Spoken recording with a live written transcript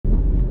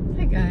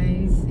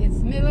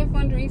Miller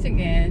Fun Drinks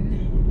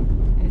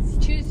again. It's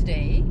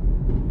Tuesday,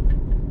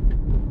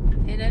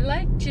 and I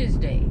like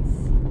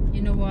Tuesdays.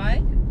 You know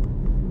why?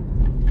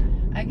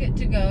 I get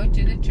to go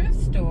to the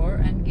thrift store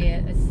and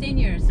get a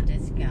senior's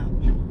discount.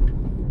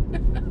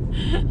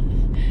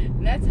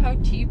 That's how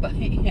cheap I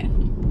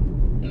am.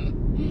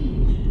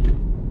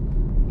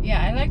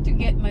 Yeah, I like to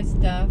get my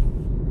stuff,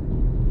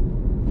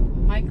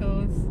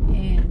 Michael's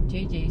and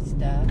JJ's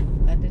stuff,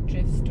 at the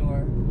thrift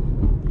store.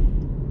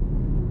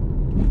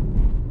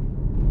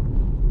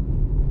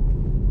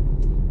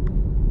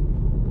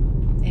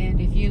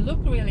 And if you look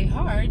really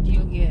hard,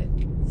 you'll get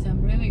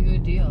some really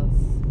good deals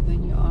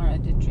when you are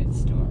at the thrift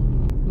store.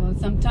 Well,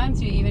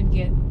 sometimes you even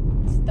get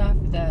stuff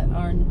that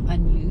are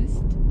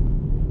unused.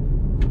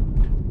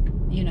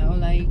 You know,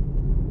 like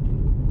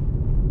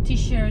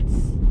t-shirts,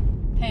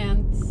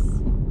 pants,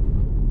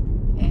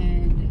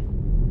 and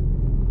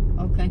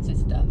all kinds of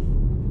stuff.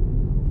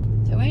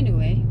 So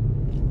anyway,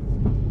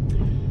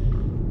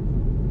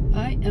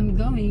 I am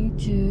going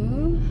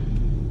to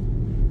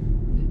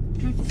the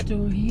thrift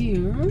store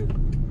here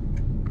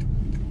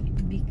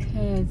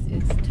because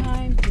it's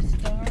time to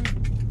start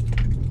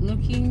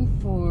looking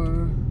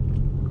for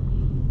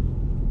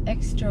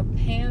extra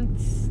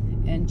pants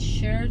and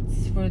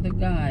shirts for the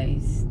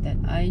guys that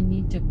I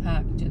need to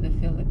pack to the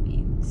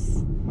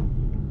Philippines.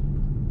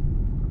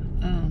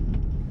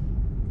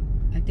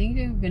 I think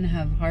I'm gonna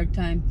have a hard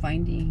time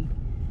finding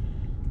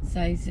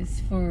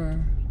sizes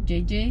for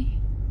JJ.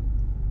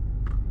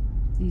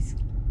 He's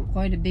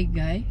quite a big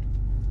guy.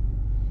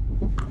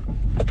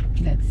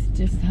 That's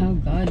just how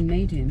God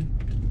made him.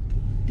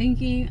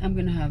 Thinking I'm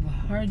gonna have a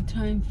hard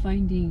time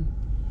finding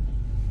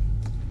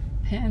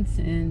pants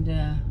and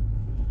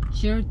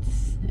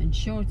shirts and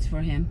shorts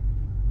for him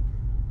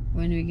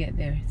when we get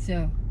there.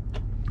 So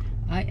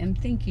I am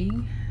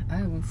thinking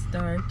I will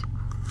start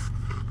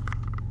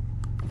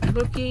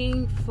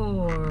looking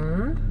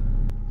for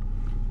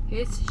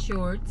his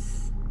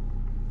shorts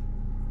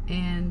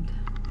and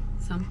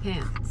some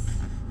pants.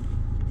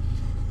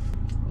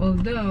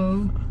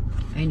 Although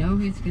I know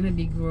he's gonna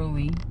be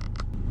growing.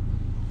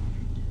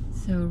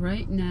 So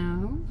right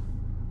now,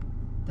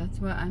 that's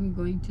what I'm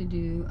going to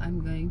do. I'm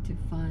going to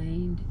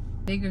find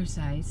bigger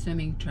size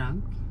swimming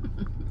trunk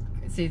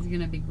because he's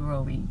gonna be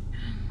growing,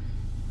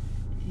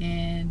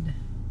 and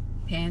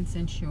pants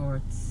and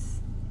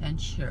shorts and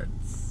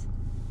shirts.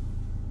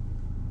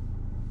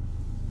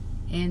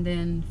 And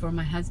then for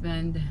my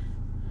husband,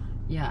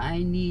 yeah,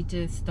 I need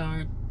to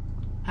start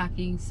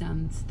packing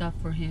some stuff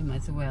for him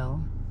as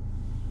well.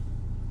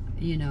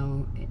 You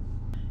know,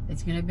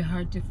 it's gonna be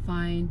hard to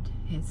find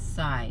his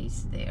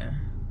size there,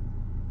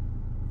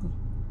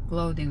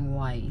 clothing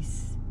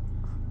wise.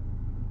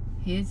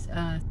 He's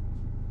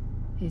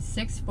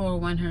 6'4",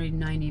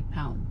 190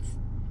 pounds,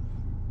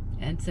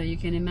 and so you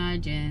can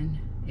imagine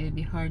it'd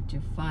be hard to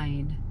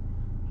find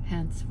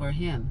pants for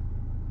him.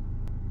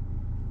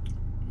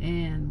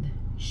 And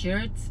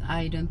shirts,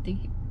 I don't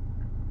think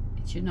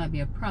it should not be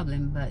a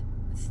problem, but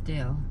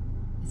still,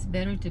 it's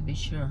better to be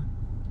sure.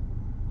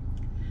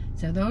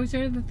 So those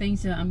are the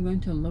things that I'm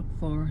going to look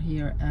for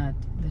here at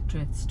the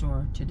thrift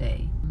store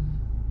today.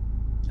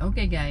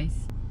 Okay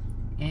guys,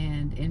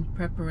 and in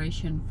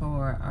preparation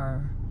for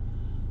our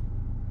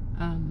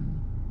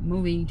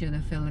moving to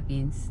the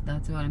Philippines,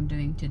 that's what I'm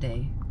doing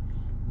today.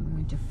 I'm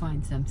going to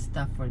find some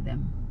stuff for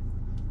them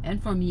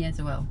and for me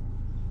as well.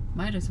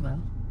 Might as well.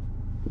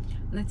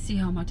 Let's see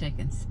how much I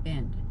can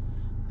spend.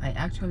 I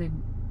actually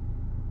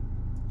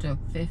took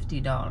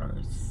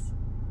 $50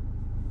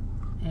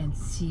 and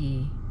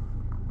see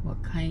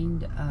what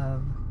kind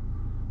of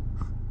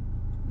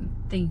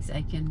things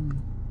I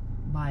can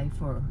buy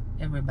for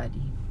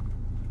everybody.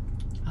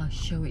 I'll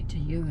show it to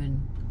you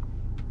and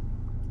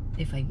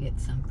if I get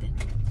something.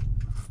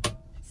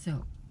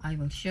 So I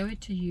will show it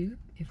to you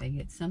if I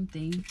get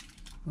something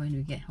when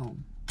we get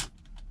home.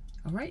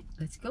 Alright,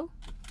 let's go.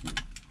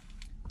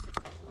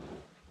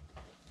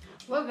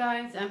 Well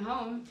guys, I'm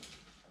home.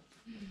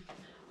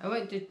 I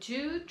went to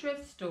 2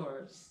 thrift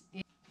stores.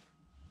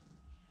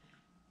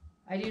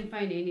 I didn't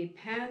find any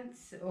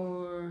pants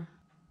or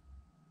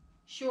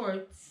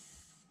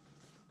shorts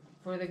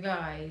for the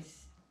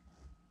guys,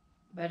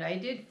 but I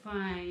did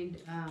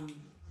find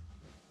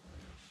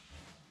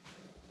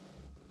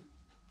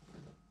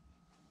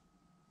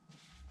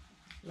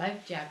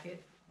life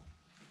jacket.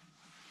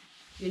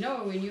 You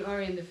know, when you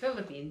are in the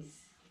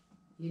Philippines,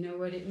 you know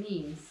what it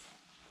means.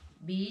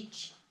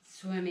 Beach,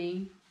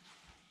 swimming,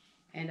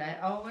 and I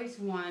always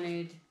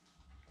wanted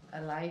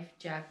a life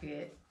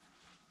jacket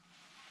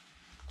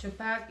to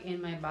pack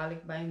in my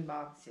balikbayan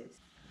boxes.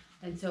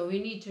 And so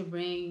we need to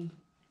bring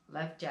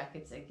life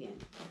jackets again.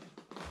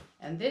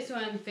 And this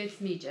one fits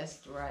me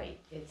just right.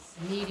 It's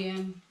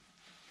medium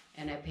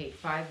and I paid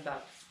 $5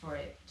 for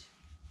it.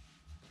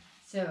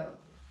 So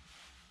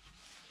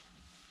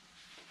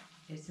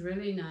it's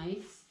really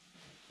nice.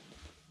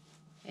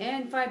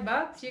 And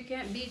 $5, you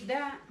can't beat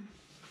that.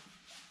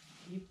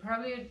 You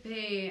probably would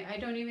pay, I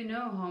don't even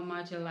know how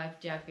much a life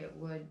jacket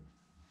would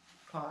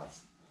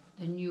cost,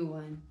 the new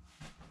one.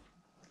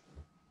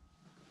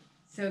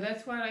 So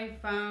that's what I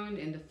found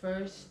in the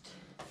first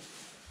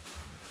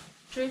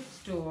thrift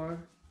store,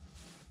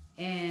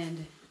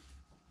 and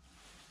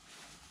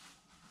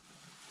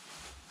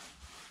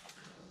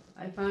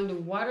I found the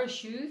water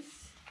shoes,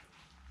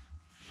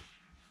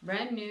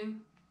 brand new,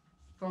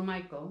 for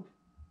Michael.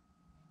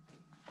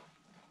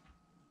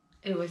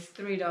 It was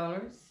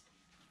 $3.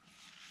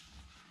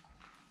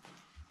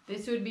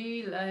 This would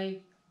be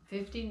like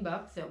 15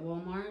 bucks at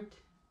Walmart.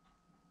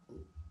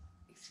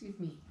 Excuse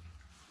me.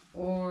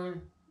 Or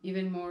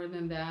even more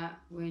than that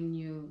when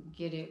you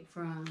get it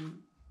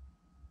from,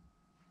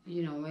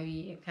 you know,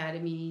 maybe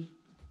Academy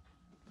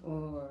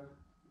or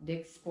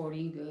Dick's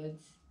Sporting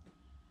Goods.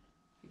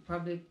 You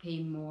probably pay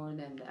more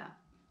than that.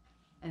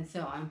 And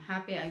so I'm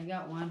happy I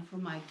got one for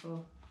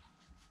Michael.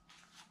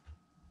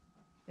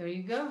 There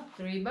you go,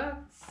 $3.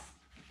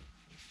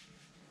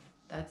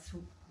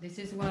 This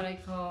is what I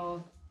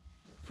call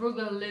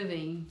frugal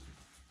living.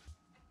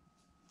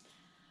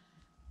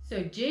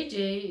 So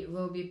JJ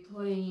will be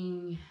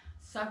playing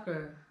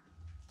soccer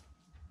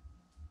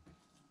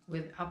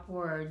with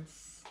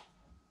Upwards,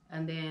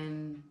 and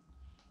then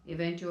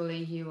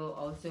eventually he will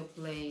also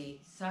play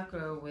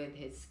soccer with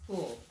his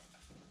school.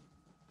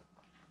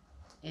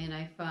 And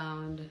I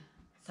found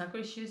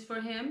soccer shoes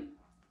for him.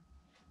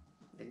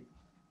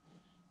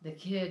 The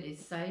kid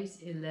is size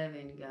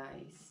 11,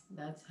 guys.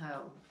 That's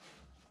how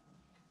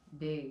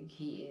big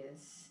he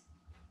is.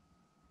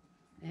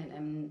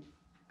 And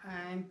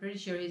I'm pretty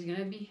sure he's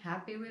gonna be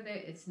happy with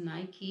it. It's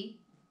Nike,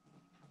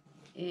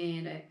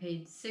 and I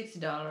paid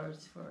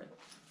 $6 for it.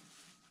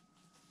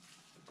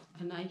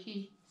 A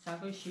Nike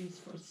soccer shoes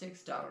for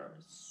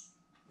 $6.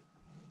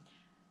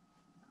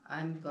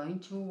 I'm going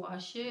to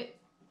wash it,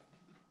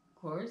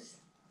 of course,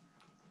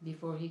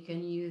 before he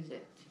can use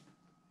it.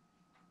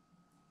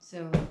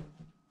 So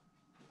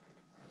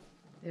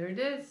there it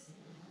is.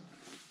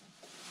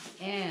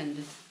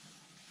 And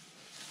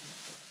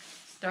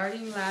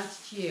starting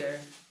last year,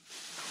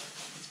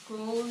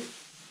 school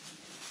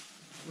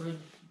where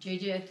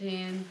JJ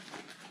attend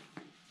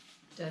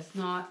does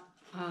not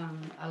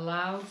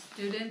allow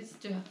students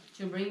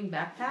to bring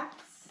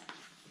backpacks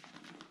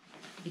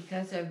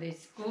because of the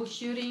school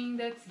shooting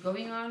that's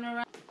going on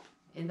around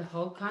in the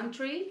whole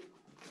country.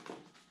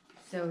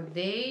 So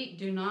they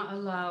do not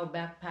allow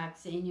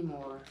backpacks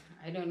anymore.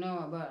 I don't know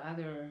about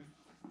other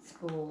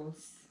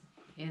schools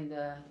in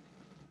the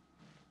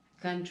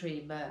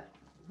country, but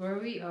where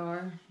we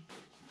are,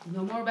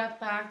 no more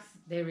backpacks.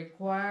 They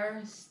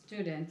require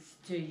students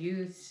to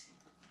use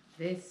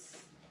this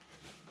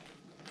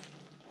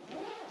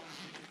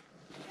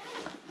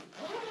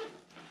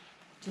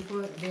to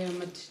put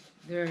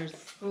their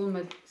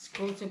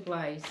school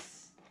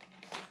supplies.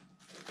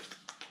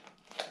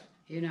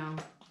 You know,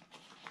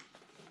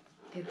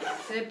 it's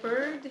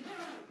zippered.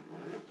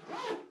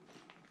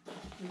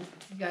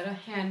 It's got a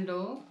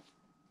handle.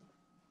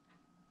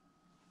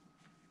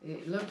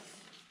 It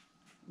looks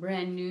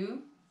brand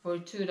new for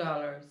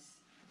 $2.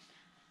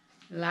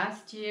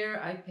 Last year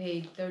I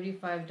paid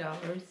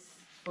 $35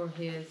 for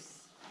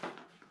his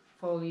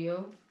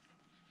folio.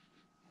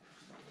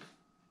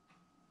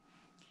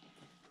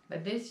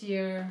 But this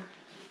year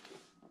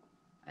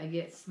I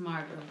get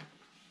smarter.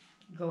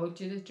 Go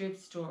to the thrift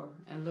store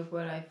and look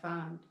what I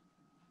found.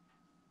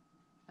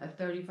 A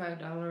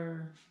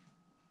 $35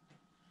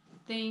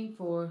 thing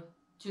for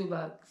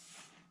 $2.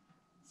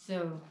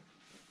 So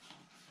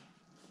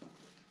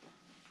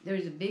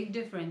there's a big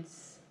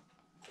difference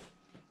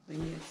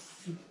when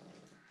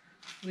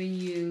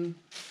you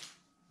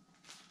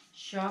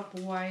shop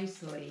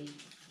wisely.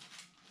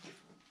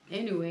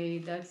 Anyway,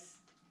 that's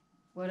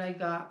what I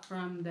got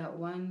from that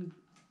one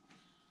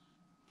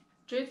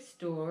thrift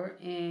store,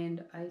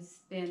 and I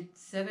spent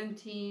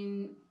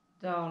 $17,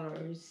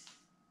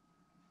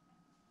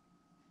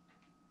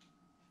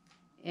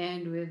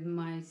 and with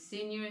my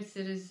senior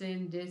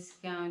citizen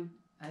discount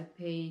I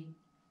paid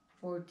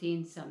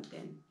 14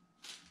 something.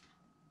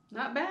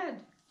 Not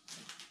bad,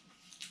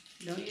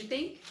 don't you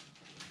think?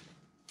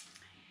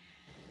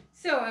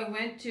 So I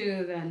went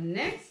to the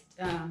next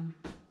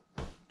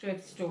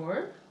thrift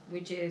store,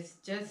 which is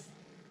just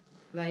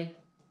like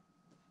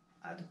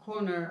at the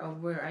corner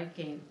of where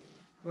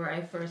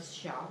I first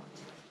shopped,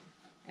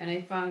 and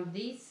I found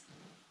these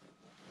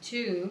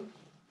two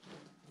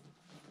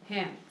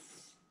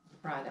hands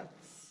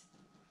products.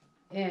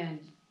 And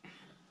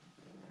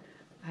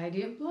I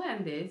didn't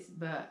plan this,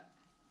 but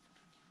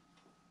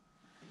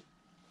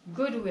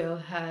Goodwill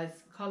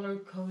has color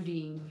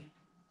coding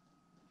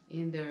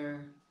in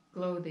their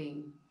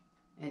clothing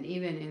and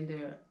even in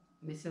their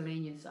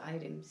miscellaneous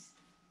items.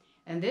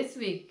 And this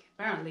week,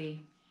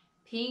 apparently,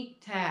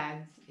 pink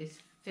tags is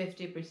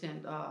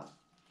 50% off.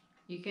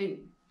 You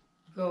can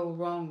go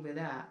wrong with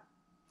that.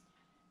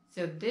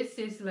 So this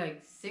is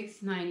like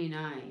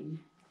 $6.99.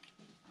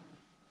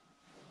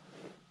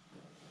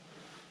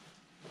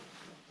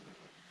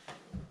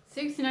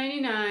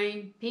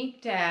 $6.99,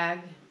 pink tag,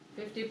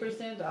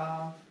 50%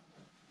 off.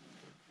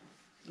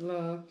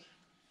 Look,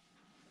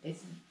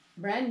 it's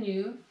brand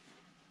new.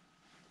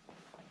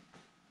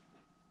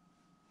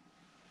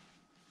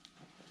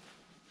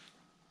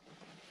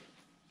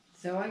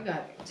 So I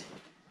got it.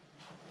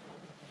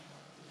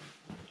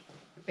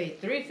 I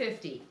paid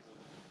 $3.50.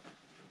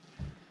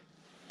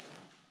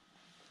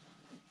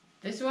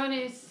 This one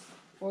is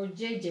for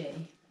JJ.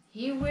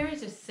 He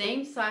wears the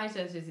same size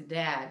as his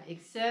dad,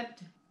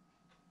 except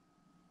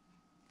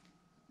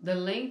the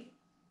length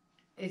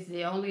is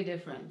the only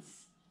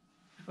difference.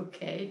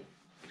 Okay.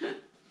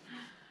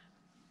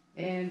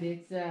 And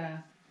it's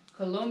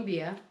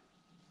Columbia,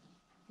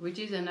 which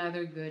is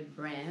another good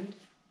brand.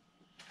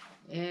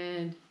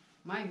 And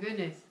my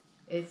goodness,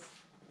 it's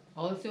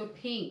also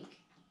pink.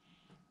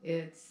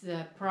 It's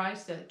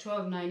priced at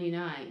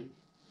 $12.99,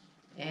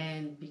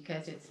 and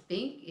because it's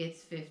pink,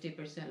 it's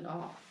 50%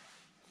 off.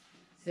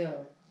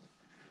 So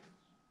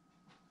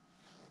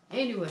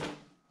anyway,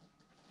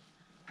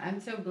 I'm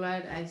so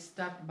glad I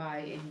stopped by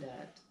in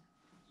that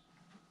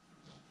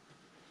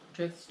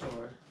thrift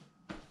store.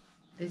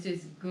 This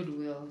is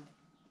Goodwill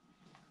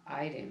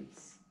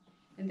items,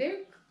 and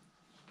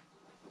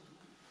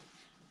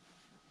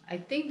I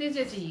think this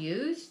is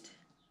used,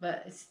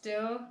 but it's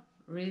still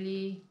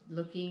really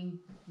looking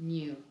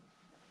new.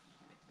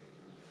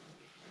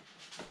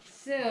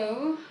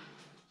 So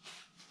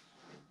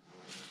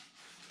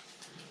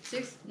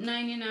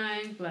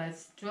 $6.99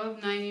 plus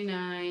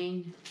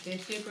 $12.99,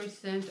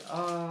 50%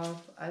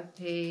 off. I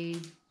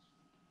paid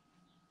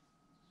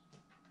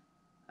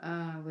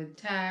with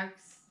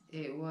tax.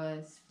 It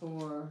was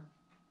for,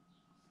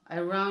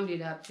 I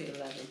rounded up to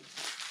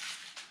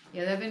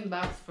 11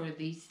 bucks for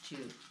these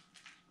two.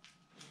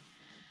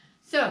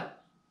 So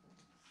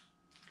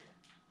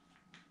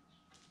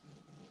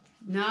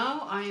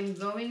now I am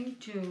going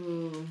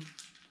to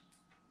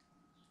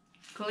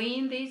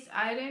clean these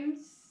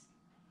items.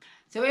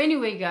 So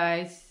anyway,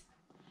 guys,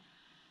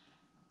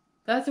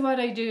 that's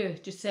what I do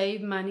to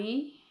save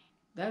money.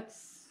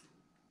 That's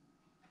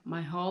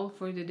my haul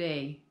for the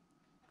day,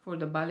 for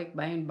the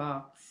balikbayan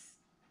box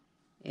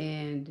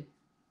and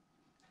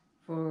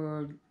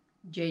for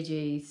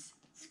JJ's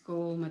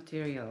school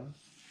material.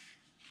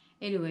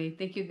 Anyway,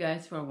 thank you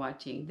guys for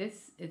watching.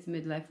 This is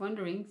Midlife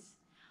Wanderings.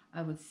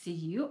 I will see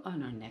you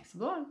on our next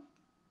vlog.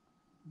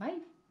 Bye.